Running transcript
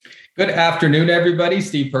Good afternoon, everybody.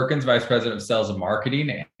 Steve Perkins, Vice President of Sales and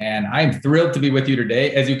Marketing, and I'm thrilled to be with you today.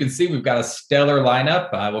 As you can see, we've got a stellar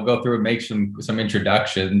lineup. We'll go through and make some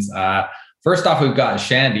introductions. First off, we've got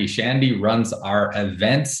Shandy. Shandy runs our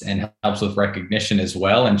events and helps with recognition as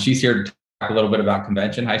well, and she's here to talk a little bit about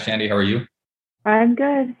convention. Hi, Shandy. How are you? I'm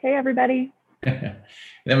good. Hey, everybody.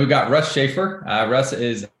 Then we've got Russ Schaefer. Russ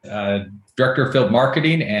is Director of Field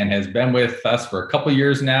Marketing and has been with us for a couple of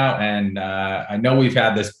years now. And I know we've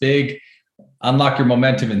had this big Unlock Your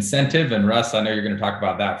Momentum incentive. And Russ, I know you're going to talk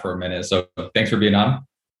about that for a minute. So thanks for being on.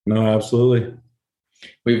 No, absolutely.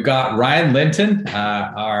 We've got Ryan Linton,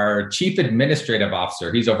 our Chief Administrative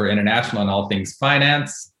Officer. He's over international and all things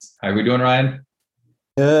finance. How are we doing, Ryan?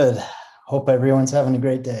 Good. Hope everyone's having a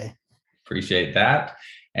great day. Appreciate that.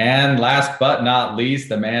 And last but not least,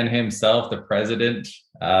 the man himself, the president,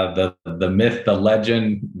 the myth, the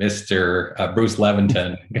legend, Mr. Bruce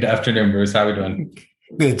Levington. Good afternoon, Bruce. How are we doing?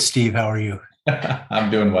 Good, Steve. How are you? I'm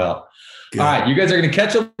doing well. Good. All right. You guys are going to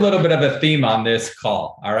catch a little bit of a theme on this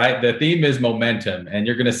call. All right. The theme is momentum, and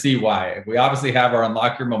you're going to see why. We obviously have our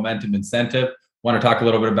Unlock Your Momentum incentive. Want to talk a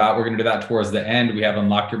little bit about, we're going to do that towards the end. We have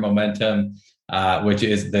Unlock Your Momentum, which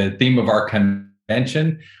is the theme of our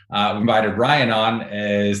convention. We invited Ryan on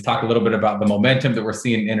is talk a little bit about the momentum that we're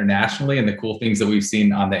seeing internationally and the cool things that we've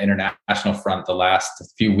seen on the international front the last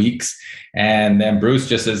few weeks. And then Bruce,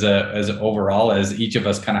 just as overall, as each of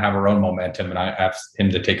us kind of have our own momentum, and I asked him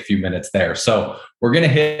to take a few minutes there. So we're going to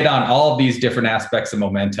hit on all of these different aspects of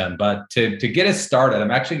momentum. But to get us started,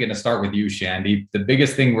 I'm actually going to start with you, Shandy. The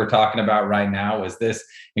biggest thing we're talking about right now is this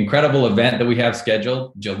incredible event that we have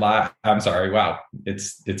scheduled July. I'm sorry. Wow.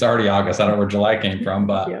 It's already August. I don't know where July came from,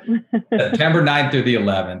 but yep. September 9th through the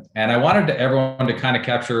 11th. And I wanted everyone to kind of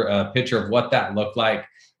capture a picture of what that looked like.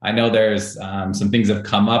 I know there's some things have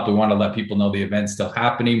come up. We want to let people know the event's still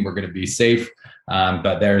happening. We're going to be safe.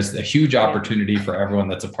 But there's a huge opportunity for everyone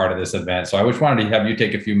that's a part of this event. So I just wanted to have you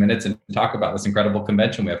take a few minutes and talk about this incredible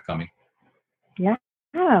convention we have coming. Yeah,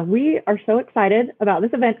 we are so excited about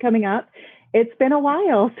this event coming up. It's been a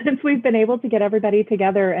while since we've been able to get everybody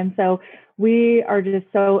together. And so we are just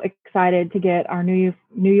so excited to get our New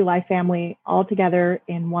You Life family all together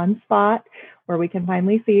in one spot where we can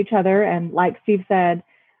finally see each other. And like Steve said,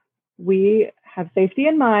 we have safety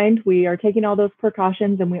in mind. We are taking all those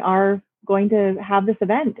precautions, and we are going to have this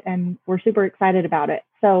event, and we're super excited about it.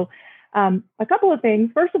 So a couple of things.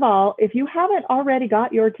 First of all, if you haven't already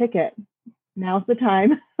got your ticket, now's the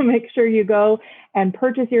time. Make sure you go and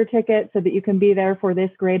purchase your ticket so that you can be there for this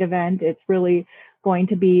great event. It's really going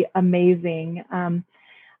to be amazing.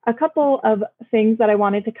 A couple of things that I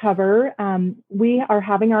wanted to cover. We are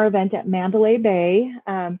having our event at Mandalay Bay,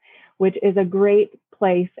 which is a great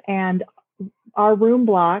place. And our room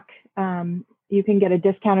block, you can get a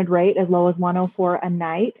discounted rate as low as $104 a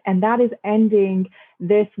night. And that is ending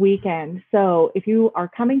this weekend. So if you are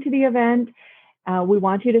coming to the event, we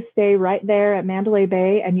want you to stay right there at Mandalay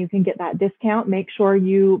Bay, and you can get that discount. Make sure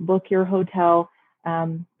you book your hotel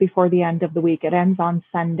before the end of the week. It ends on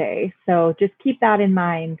Sunday. So just keep that in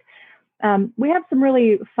mind. We have some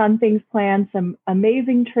really fun things planned, some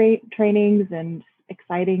amazing trainings and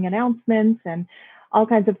exciting announcements and all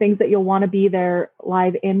kinds of things that you'll want to be there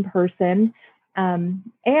live in person.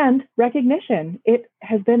 And recognition. It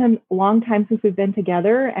has been a long time since we've been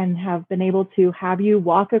together and have been able to have you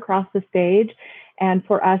walk across the stage and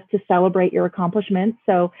for us to celebrate your accomplishments.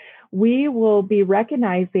 So we will be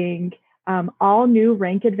recognizing all new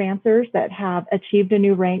rank advancers that have achieved a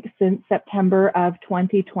new rank since September of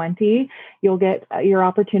 2020. You'll get your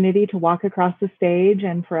opportunity to walk across the stage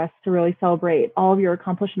and for us to really celebrate all of your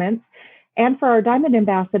accomplishments. And for our Diamond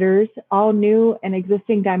Ambassadors, all new and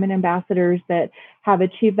existing Diamond Ambassadors that have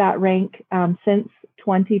achieved that rank since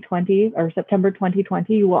 2020 or September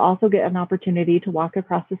 2020, you will also get an opportunity to walk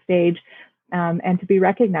across the stage and to be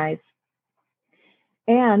recognized.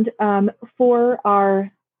 And for our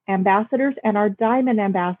ambassadors and our Diamond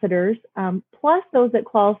Ambassadors, plus those that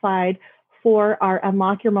qualified for our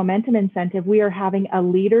Unlock Your Momentum incentive, we are having a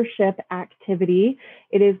leadership activity.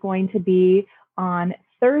 It is going to be on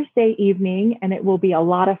Thursday evening, and it will be a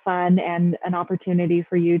lot of fun and an opportunity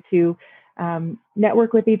for you to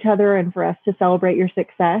network with each other and for us to celebrate your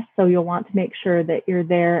success. So you'll want to make sure that you're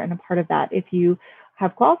there and a part of that if you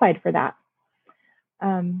have qualified for that.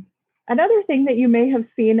 Another thing that you may have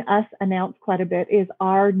seen us announce quite a bit is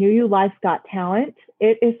our New You Life Got Talent.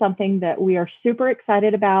 It is something that we are super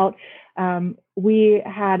excited about. We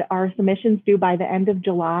had our submissions due by the end of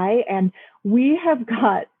July, and we have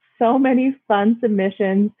got so many fun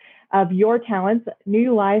submissions of your talents.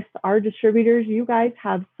 New Life, our distributors, you guys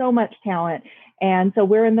have so much talent. And so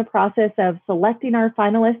we're in the process of selecting our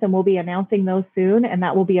finalists, and we'll be announcing those soon. And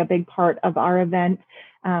that will be a big part of our event,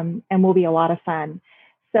 and will be a lot of fun.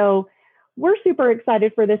 So we're super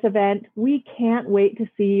excited for this event. We can't wait to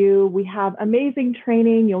see you. We have amazing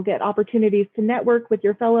training. You'll get opportunities to network with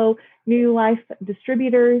your fellow New Life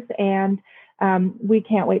distributors, and we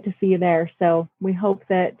can't wait to see you there. So we hope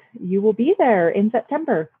that you will be there in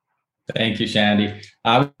September. Thank you, Shandy.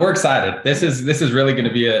 We're excited. This is really going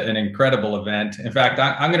to be an incredible event. In fact,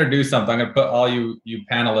 I'm going to do something. I'm going to put all you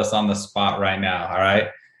panelists on the spot right now. All right.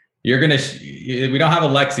 You're going to, we don't have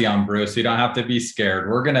Alexi on, Bruce. So you don't have to be scared.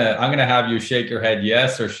 I'm going to have you shake your head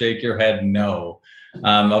yes or shake your head no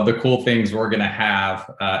of the cool things we're going to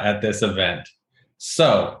have at this event.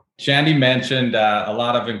 So Shandy mentioned a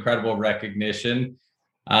lot of incredible recognition.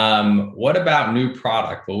 What about new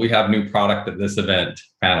product? Will we have new product at this event,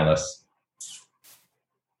 panelists?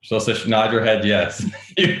 So nod your head yes.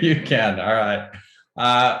 you can. All right.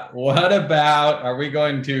 What about, are we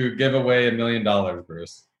going to give away $1 million,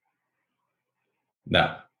 Bruce?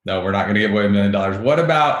 No, we're not going to give away $1 million. What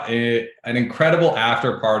about an incredible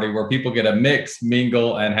after party where people get a mix,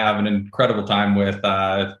 mingle, and have an incredible time with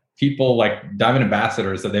people like Diamond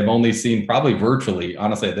Ambassadors that they've only seen probably virtually,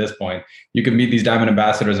 honestly, at this point. You can meet these Diamond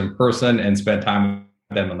Ambassadors in person and spend time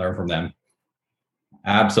with them and learn from them.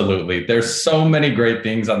 Absolutely. There's so many great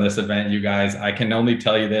things on this event, you guys. I can only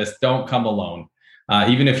tell you this, don't come alone.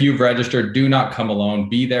 Even if you've registered, do not come alone.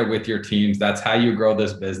 Be there with your teams. That's how you grow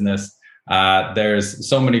this business. There's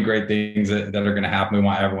so many great things that are going to happen. We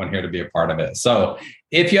want everyone here to be a part of it. So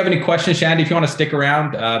if you have any questions, Shandy, if you want to stick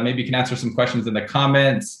around, maybe you can answer some questions in the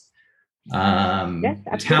comments. Yes,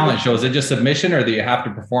 talent show, is it just submission or do you have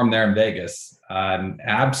to perform there in Vegas?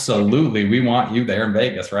 Absolutely. We want you there in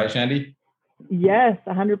Vegas, right, Shandy? Yes,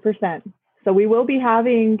 100%. So we will be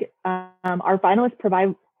having our finalists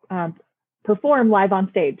perform live on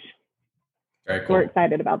stage. Very cool. We're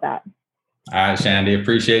excited about that. All right, Shandy,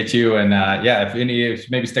 appreciate you. And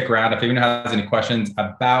maybe stick around. If anyone has any questions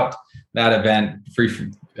about that event, feel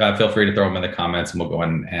free to throw them in the comments and we'll go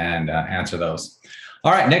in and answer those.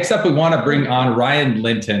 All right, next up, we want to bring on Ryan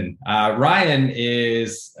Linton. Ryan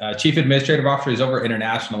is Chief Administrative Officer. He's over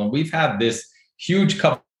international, and we've had this huge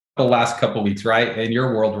last couple of weeks, right, in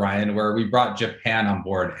your world, Ryan, where we brought Japan on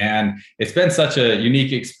board. And it's been such a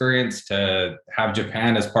unique experience to have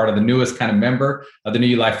Japan as part of the newest kind of member of the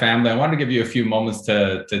New Life family. I wanted to give you a few moments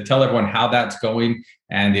to tell everyone how that's going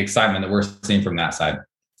and the excitement that we're seeing from that side.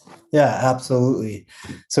 Yeah, absolutely.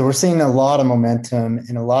 So we're seeing a lot of momentum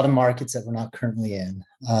in a lot of markets that we're not currently in.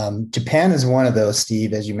 Japan is one of those,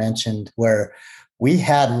 Steve, as you mentioned, where we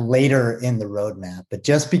had later in the roadmap, but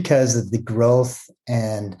just because of the growth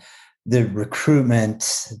and the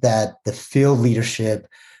recruitment that the field leadership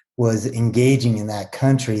was engaging in that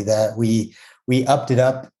country, that we upped it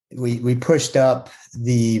up. We pushed up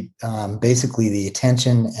the basically the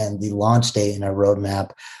attention and the launch date in our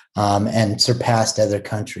roadmap, and surpassed other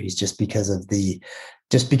countries just because of the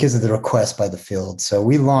request by the field. So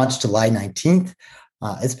we launched July 19th.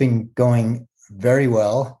 It's been going very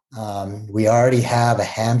well. We already have a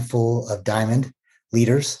handful of Diamond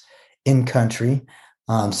leaders in country.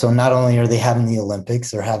 So not only are they having the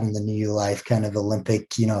Olympics, they're having the New Life kind of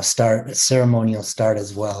Olympic, ceremonial start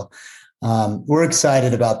as well. We're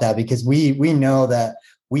excited about that because we know that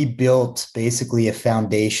we built basically a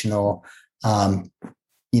foundational,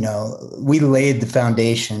 we laid the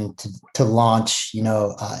foundation to launch,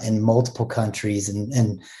 in multiple countries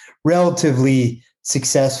and relatively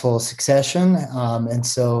successful succession. And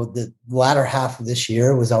so the latter half of this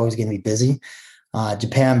year was always going to be busy.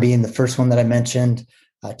 Japan being the first one that I mentioned.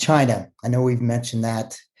 China, I know we've mentioned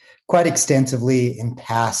that quite extensively in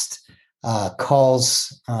past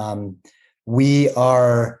calls. I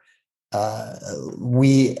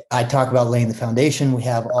talk about laying the foundation. We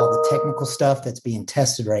have all the technical stuff that's being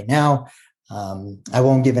tested right now. I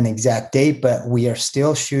won't give an exact date, but we are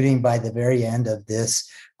still shooting by the very end of this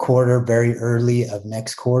quarter, very early of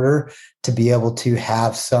next quarter, to be able to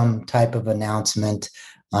have some type of announcement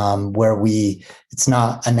where it's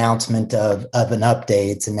not announcement of an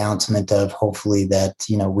update, it's announcement of hopefully that,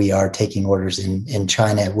 we are taking orders in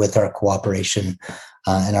China with our cooperation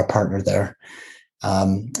and our partner there.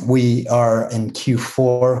 We are in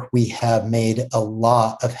Q4. We have made a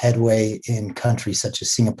lot of headway in countries such as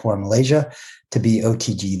Singapore and Malaysia to be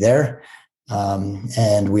OTG there.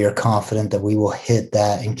 And we are confident that we will hit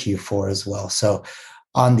that in Q4 as well. So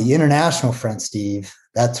on the international front, Steve,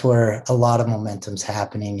 that's where a lot of momentum's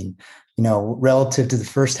happening. And, relative to the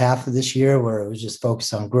first half of this year, where it was just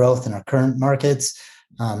focused on growth in our current markets,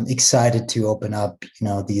 excited to open up,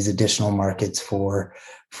 these additional markets for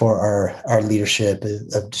for our leadership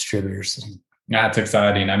of distributors. That's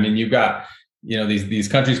exciting. I mean, you've got, these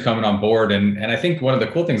countries coming on board. And I think one of the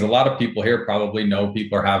cool things, a lot of people here probably know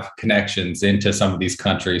people or have connections into some of these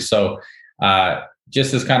countries. So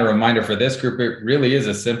just as kind of reminder for this group, it really is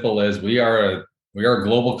as simple as we are a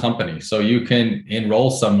global company. So you can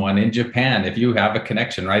enroll someone in Japan if you have a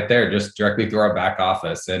connection right there, just directly through our back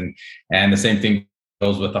office. And the same thing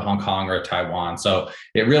goes with the Hong Kong or Taiwan. So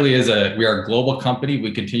it really is we are a global company.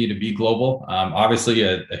 We continue to be global. Obviously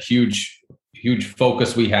a huge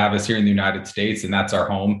focus we have is here in the United States, and that's our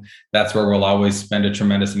home. That's where we'll always spend a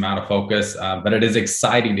tremendous amount of focus. But it is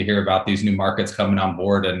exciting to hear about these new markets coming on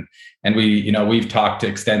board. And we've talked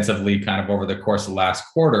extensively kind of over the course of the last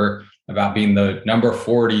quarter about being the number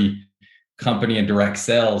 40 company in direct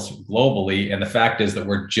sales globally. And the fact is that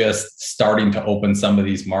we're just starting to open some of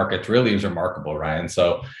these markets. Really is remarkable, Ryan.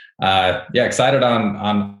 So excited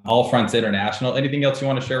on all fronts international. Anything else you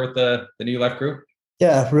want to share with the New Life group?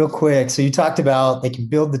 Yeah, real quick. So you talked about they can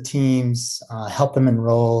build the teams, help them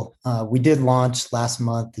enroll. We did launch last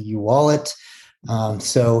month the U-Wallet.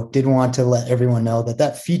 So did want to let everyone know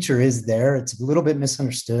that feature is there. It's a little bit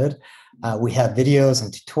misunderstood. We have videos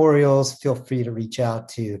and tutorials. Feel free to reach out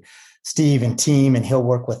to Steve and team, and he'll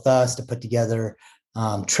work with us to put together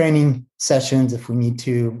training sessions if we need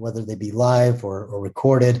to, whether they be live or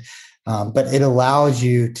recorded. But it allows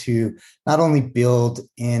you to not only build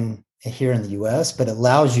here in the US, but it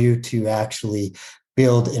allows you to actually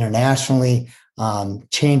build internationally,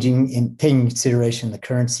 taking consideration the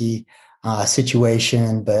currency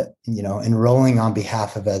situation, but enrolling on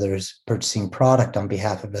behalf of others, purchasing product on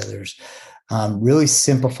behalf of others, really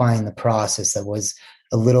simplifying the process that was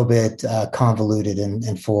a little bit convoluted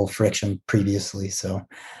and full of friction previously. So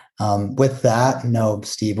with that,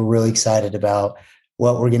 Steve, we're really excited about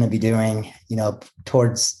what we're going to be doing,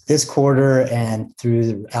 towards this quarter and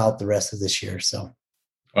throughout the rest of this year. So,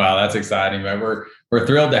 wow, that's exciting, man. We're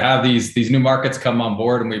thrilled to have these new markets come on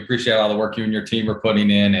board, and we appreciate all the work you and your team are putting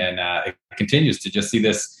in. And it continues to just see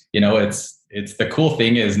this. It's the cool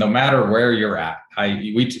thing is no matter where you're at,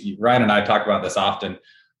 Ryan and I talk about this often.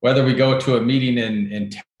 Whether we go to a meeting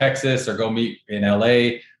in Texas or go meet in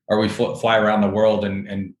LA, or we fly around the world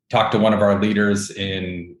and talk to one of our leaders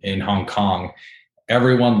in Hong Kong.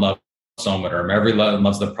 Everyone loves SomaDerm. Everyone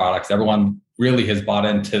loves the products. Everyone really has bought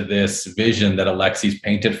into this vision that Alexi's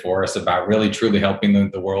painted for us about really truly helping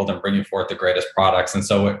the world and bringing forth the greatest products. And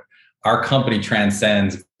so our company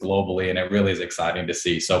transcends globally, and it really is exciting to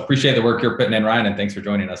see. So appreciate the work you're putting in, Ryan, and thanks for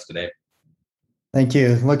joining us today. Thank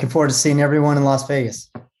you. Looking forward to seeing everyone in Las Vegas.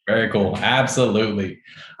 Very cool. Absolutely.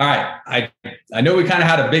 All right. I know we kind of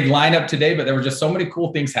had a big lineup today, but there were just so many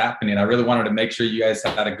cool things happening. I really wanted to make sure you guys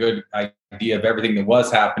had a good idea of everything that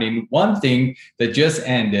was happening. One thing that just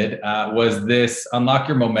ended was this Unlock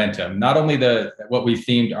Your Momentum. Not only what we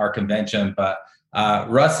themed our convention, but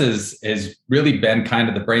Russ has really been kind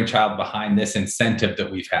of the brainchild behind this incentive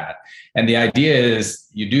that we've had. And the idea is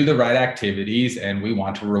you do the right activities and we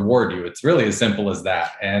want to reward you. It's really as simple as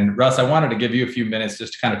that. And Russ, I wanted to give you a few minutes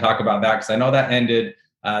just to kind of talk about that, because I know that ended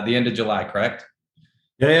the end of July, correct?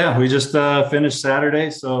 Yeah. We just finished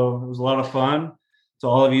Saturday, so it was a lot of fun. To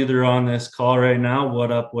all of you that are on this call right now,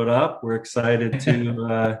 what up? We're excited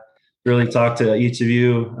to really talk to each of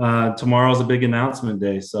you. Tomorrow's a big announcement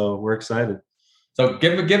day, so we're excited. So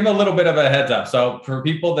give them a little bit of a heads up. So for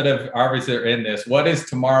people that have obviously are in this, what is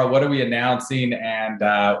tomorrow? What are we announcing? And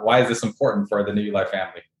why is this important for the New Life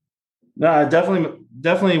family? No,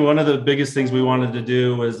 definitely one of the biggest things we wanted to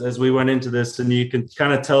do was, as we went into this, and you can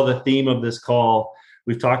kind of tell the theme of this call,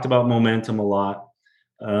 we've talked about momentum a lot.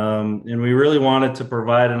 And we really wanted to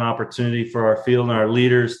provide an opportunity for our field and our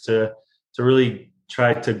leaders to really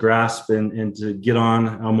try to grasp and to get on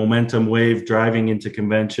a momentum wave driving into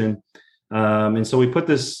convention. And so we put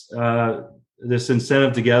this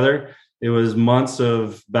incentive together. It was months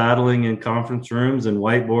of battling in conference rooms and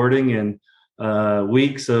whiteboarding and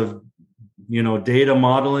weeks of, data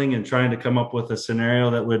modeling and trying to come up with a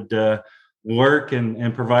scenario that would work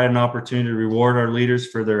and provide an opportunity to reward our leaders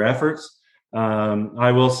for their efforts.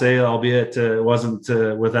 I will say, albeit it wasn't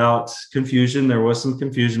without confusion, there was some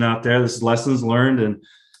confusion out there. This is lessons learned. And,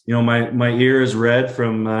 my ear is red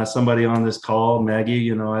from somebody on this call,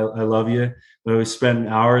 Maggie. I love you. But we spent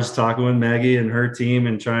hours talking with Maggie and her team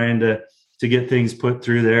and trying to get things put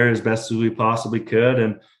through there as best as we possibly could.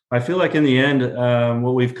 And I feel like in the end,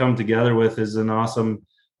 what we've come together with is an awesome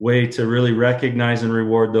way to really recognize and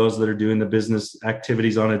reward those that are doing the business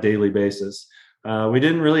activities on a daily basis. We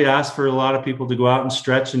didn't really ask for a lot of people to go out and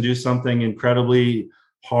stretch and do something incredibly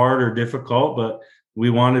hard or difficult, but we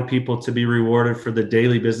wanted people to be rewarded for the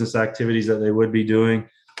daily business activities that they would be doing.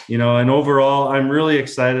 And overall, I'm really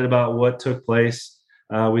excited about what took place.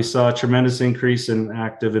 We saw a tremendous increase in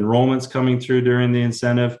active enrollments coming through during the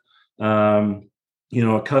incentive. Customer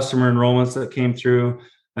enrollments that came through.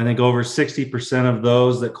 I think over 60% of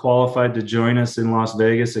those that qualified to join us in Las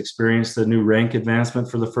Vegas experienced a new rank advancement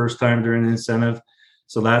for the first time during the incentive.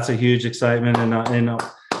 So that's a huge excitement and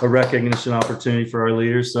a recognition opportunity for our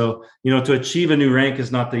leaders. So, to achieve a new rank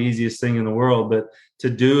is not the easiest thing in the world, but to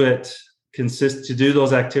do it to do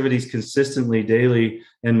those activities consistently, daily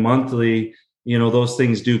and monthly, those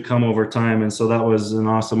things do come over time. And so that was an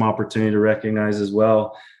awesome opportunity to recognize as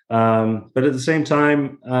well. But at the same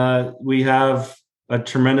time, we have a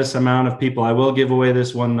tremendous amount of people. I will give away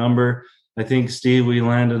this one number. I think, Steve, we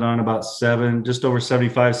landed on about just over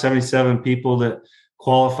 77 people that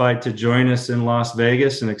qualified to join us in Las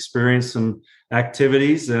Vegas and experience some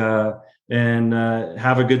activities and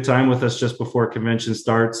have a good time with us just before convention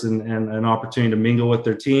starts, and an opportunity to mingle with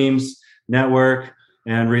their teams, network,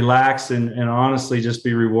 and relax and honestly just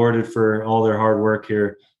be rewarded for all their hard work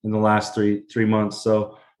here in the last three months.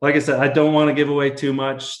 So like I said, I don't want to give away too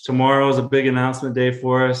much. Tomorrow is a big announcement day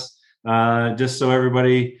for us. Just so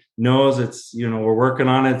everybody knows, it's, we're working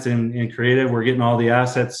on it in creative. We're getting all the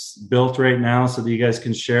assets built right now so that you guys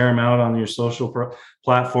can share them out on your social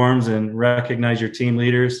platforms and recognize your team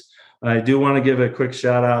leaders. I do want to give a quick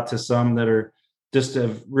shout out to some that are just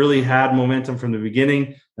have really had momentum from the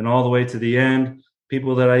beginning and all the way to the end.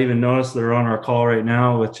 People that I even noticed that are on our call right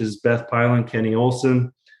now, which is Beth Pylan, Kenny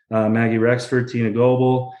Olson, Maggie Rexford, Tina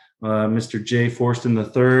Goebel, Mr. Jay Forston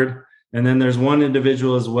III. And then there's one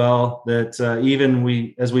individual as well that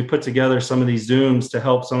as we put together some of these Zooms to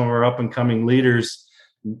help some of our up and coming leaders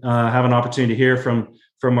have an opportunity to hear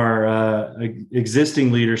from our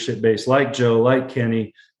existing leadership base, like Joe, like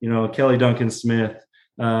Kenny, Kelly Duncan Smith,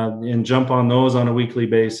 and jump on those on a weekly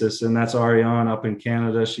basis. And that's Ariane up in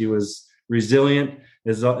Canada. She was resilient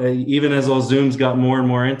even as those Zooms got more and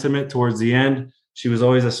more intimate towards the end. She was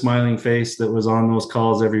always a smiling face that was on those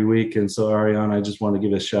calls every week. And so, Ariane, I just want to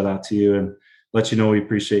give a shout out to you and let you know we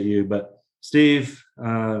appreciate you. But Steve,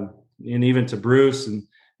 and even to Bruce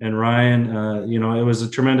and Ryan, it was a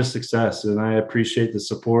tremendous success. And I appreciate the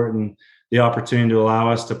support and the opportunity to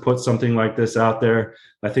allow us to put something like this out there.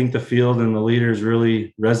 I think the field and the leaders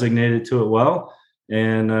really resonated to it well,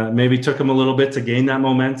 and maybe took them a little bit to gain that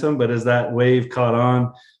momentum. But as that wave caught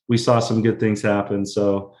on, we saw some good things happen.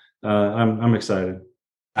 So I'm excited.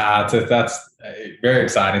 That's very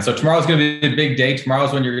exciting. So tomorrow's going to be a big day.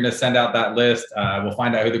 Tomorrow's when you're going to send out that list. We'll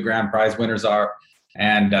find out who the grand prize winners are.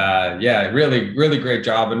 And really, really great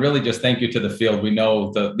job. And really just thank you to the field. We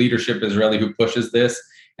know the leadership is really who pushes this,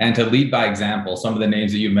 and to lead by example. Some of the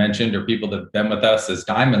names that you mentioned are people that have been with us as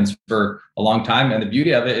diamonds for a long time. And the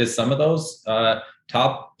beauty of it is some of those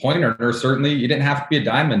top point earners, certainly you didn't have to be a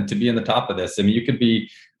diamond to be in the top of this. I mean, you could be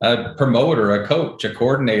a promoter, a coach, a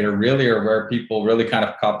coordinator, really, or where people really kind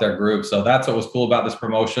of caught their groove. So that's what was cool about this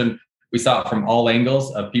promotion. We saw it from all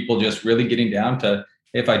angles of people just really getting down to,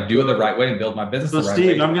 if I do it the right way and build my business the right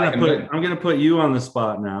Steve, way. I'm going to put you on the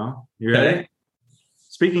spot now. You ready? Okay.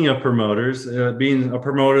 Speaking of promoters, being a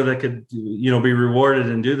promoter that could, be rewarded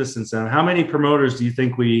and do this incentive, how many promoters do you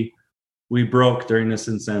think we broke during this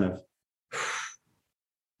incentive?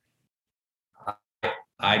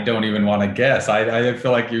 I don't even want to guess. I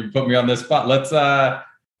feel like you put me on this spot. Let's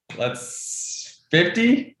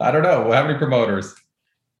 50. I don't know. How many promoters?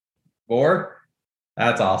 4?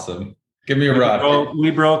 That's awesome. Give me a rough.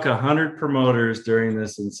 We broke 100 promoters during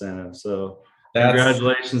this incentive. So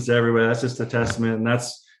congratulations to everybody. That's just a testament. And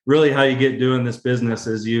that's really how you get doing this business,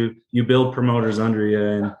 is you build promoters under you.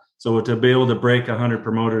 And so to be able to break 100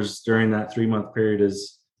 promoters during that 3-month period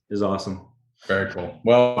is awesome. Very cool.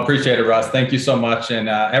 Well, appreciate it, Russ. Thank you so much. And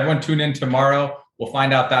everyone tune in tomorrow. We'll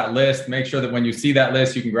find out that list. Make sure that when you see that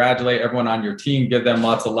list, you congratulate everyone on your team. Give them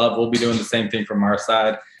lots of love. We'll be doing the same thing from our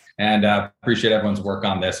side. And appreciate everyone's work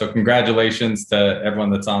on this. So congratulations to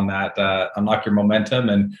everyone that's on that. Unlock your momentum.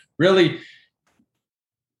 And really,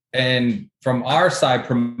 and from our side,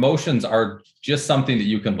 promotions are just something that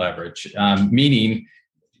you can leverage, meaning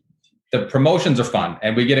the promotions are fun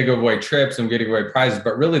and we get to give away trips and we get to give away prizes,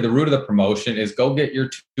 but really the root of the promotion is go get your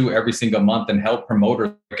 2 every single month and help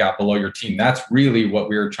promoters look out below your team. That's really what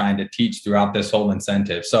we were trying to teach throughout this whole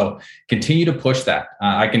incentive. So continue to push that.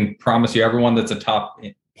 I can promise you everyone that's a top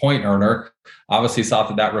point earner obviously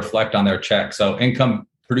saw that reflect on their check. So income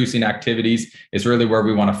producing activities is really where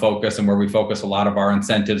we want to focus and where we focus a lot of our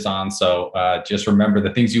incentives on. So just remember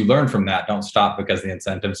the things you learn from that. Don't stop because the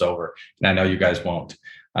incentive's over. And I know you guys won't.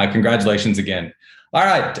 Congratulations again. All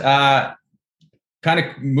right. kind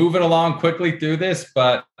of moving along quickly through this,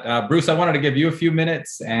 but Bruce, I wanted to give you a few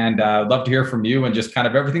minutes, and I'd love to hear from you and just kind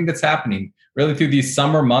of everything that's happening really through these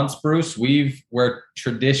summer months. Bruce, where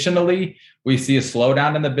traditionally we see a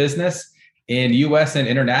slowdown in the business. In US and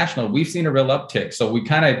international, we've seen a real uptick. So we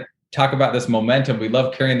kind of talk about this momentum. We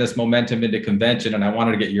love carrying this momentum into convention, and I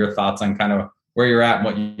wanted to get your thoughts on kind of where you're at and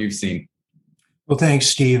what you've seen. Well, thanks,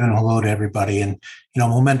 Steve, and hello to everybody. And,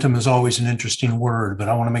 momentum is always an interesting word, but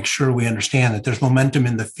I want to make sure we understand that there's momentum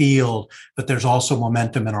in the field, but there's also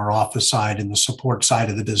momentum in our office side and the support side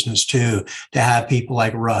of the business too, to have people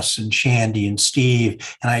like Russ and Shandy and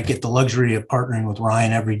Steve. And I get the luxury of partnering with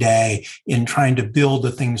Ryan every day in trying to build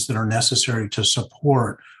the things that are necessary to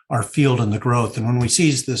support our field and the growth. And when we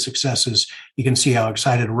see the successes, you can see how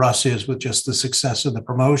excited Russ is with just the success of the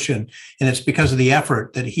promotion. And it's because of the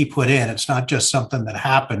effort that he put in. It's not just something that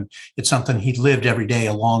happened. It's something he lived every day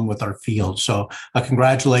along with our field. So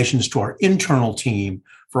congratulations to our internal team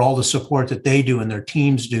for all the support that they do and their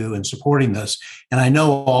teams do in supporting this. And I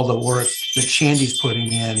know all the work that Shandy's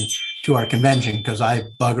putting in to our convention, because I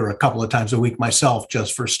bug her a couple of times a week myself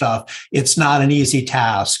just for stuff. It's not an easy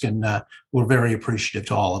task, and we're very appreciative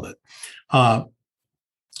to all of it.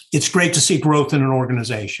 It's great to see growth in an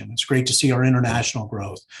organization. It's great to see our international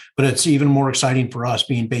growth, but it's even more exciting for us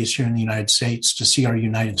being based here in the United States to see our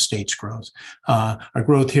United States growth. Our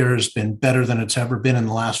growth here has been better than it's ever been in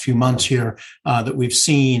the last few months here that we've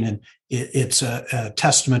seen. And it's a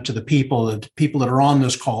testament to the people that are on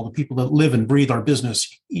this call, the people that live and breathe our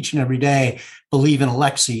business each and every day, believe in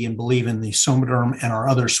Alexi and believe in the Somaderm and our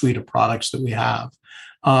other suite of products that we have.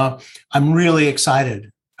 I'm really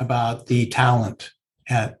excited about the talent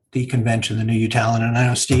at the convention, the New You talent. And I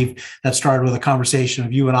know, Steve, that started with a conversation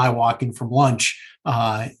of you and I walking from lunch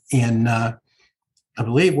in, I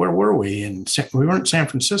believe, where were we? We weren't in San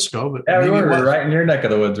Francisco, but yeah, we were right in your neck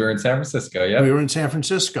of the woods. We were in San Francisco. Yeah, we were in San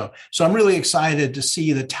Francisco. So I'm really excited to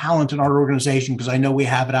see the talent in our organization, because I know we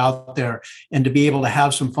have it out there, and to be able to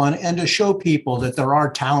have some fun and to show people that there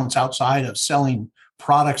are talents outside of selling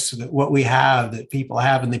products that what we have, that people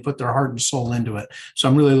have, and they put their heart and soul into it. So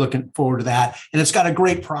I'm really looking forward to that. And it's got a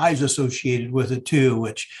great prize associated with it too,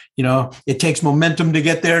 which, it takes momentum to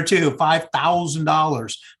get there too.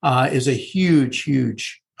 $5,000 is a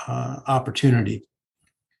huge opportunity.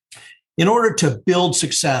 In order to build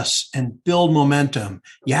success and build momentum,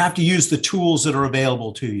 you have to use the tools that are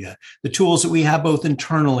available to you. The tools that we have both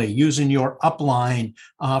internally, using your upline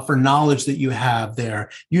for knowledge that you have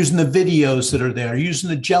there, using the videos that are there,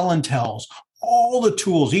 using the gel and tells, all the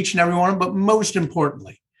tools, each and every one. But most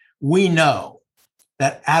importantly, we know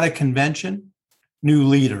that at a convention, new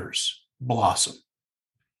leaders blossom.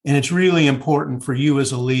 And it's really important for you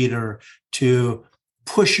as a leader to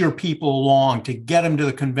push your people along, to get them to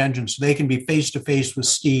the convention so they can be face-to-face with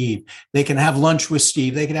Steve. They can have lunch with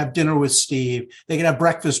Steve. They can have dinner with Steve. They can have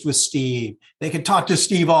breakfast with Steve. They can talk to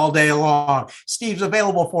Steve all day long. Steve's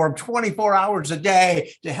available for them 24 hours a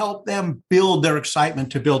day to help them build their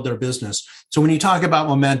excitement to build their business. So when you talk about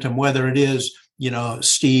momentum, whether it is,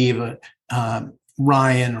 Steve,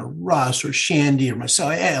 Ryan or Russ or Shandy or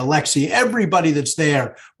myself, Alexi, everybody that's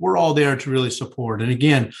there, we're all there to really support. And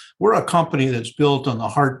again, we're a company that's built on the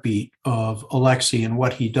heartbeat of Alexi and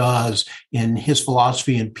what he does in his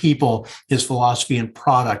philosophy in people, his philosophy in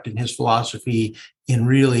product, and his philosophy in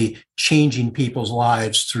really changing people's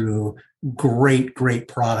lives through great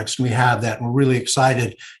products. And we have that. And we're really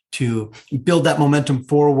excited to build that momentum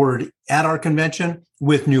forward at our convention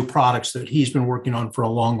with new products that he's been working on for a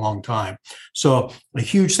long time. So a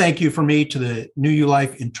huge thank you from me to the New You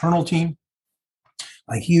Life internal team.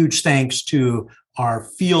 A huge thanks to our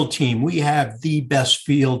field team. We have the best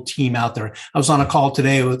field team out there. I was on a call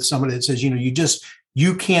today with somebody that says,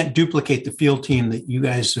 you can't duplicate the field team that you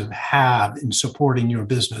guys have in supporting your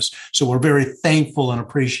business. So we're very thankful and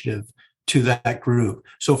appreciative to that group.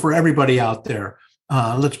 So for everybody out there,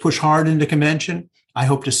 let's push hard into convention. I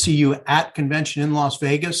hope to see you at convention in Las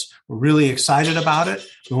Vegas. We're really excited about it.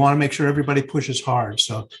 We want to make sure everybody pushes hard.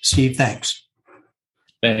 So, Steve, thanks.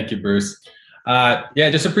 Thank you, Bruce.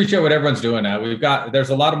 Just appreciate what everyone's doing. There's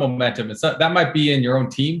a lot of momentum. That might be in your own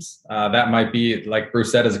teams. That might be, like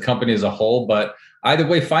Bruce said, as a company as a whole. But either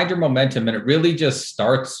way, find your momentum. And it really just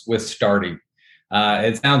starts with starting.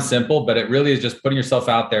 It sounds simple, but it really is just putting yourself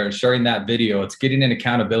out there, sharing that video. It's getting an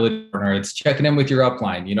accountability partner. It's checking in with your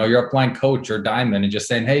upline, your upline coach or diamond, and just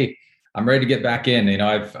saying, hey, I'm ready to get back in.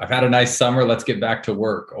 I've had a nice summer. Let's get back to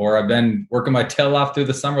work. Or I've been working my tail off through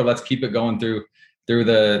the summer. Let's keep it going through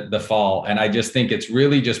the fall. And I just think it's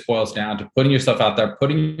really just boils down to putting yourself out there,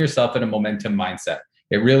 putting yourself in a momentum mindset.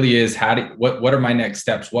 It really is what are my next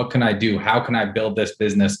steps? What can I do? How can I build this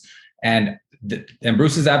business? And and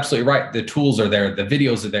Bruce is absolutely right. The tools are there, the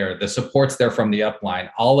videos are there, the support's there from the upline.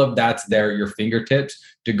 All of that's there at your fingertips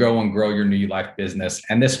to go and grow your New Life business.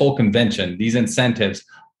 And this whole convention, these incentives,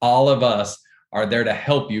 all of us are there to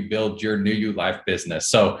help you build your New Life business.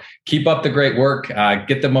 So keep up the great work,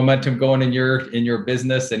 get the momentum going in your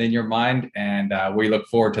business and in your mind. And we look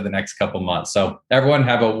forward to the next couple months. So everyone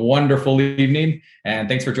have a wonderful evening and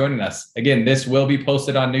thanks for joining us. Again, this will be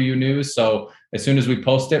posted on New You News. So as soon as we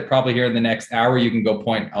post it, probably here in the next hour, you can go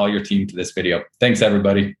point all your team to this video. Thanks,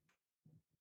 everybody.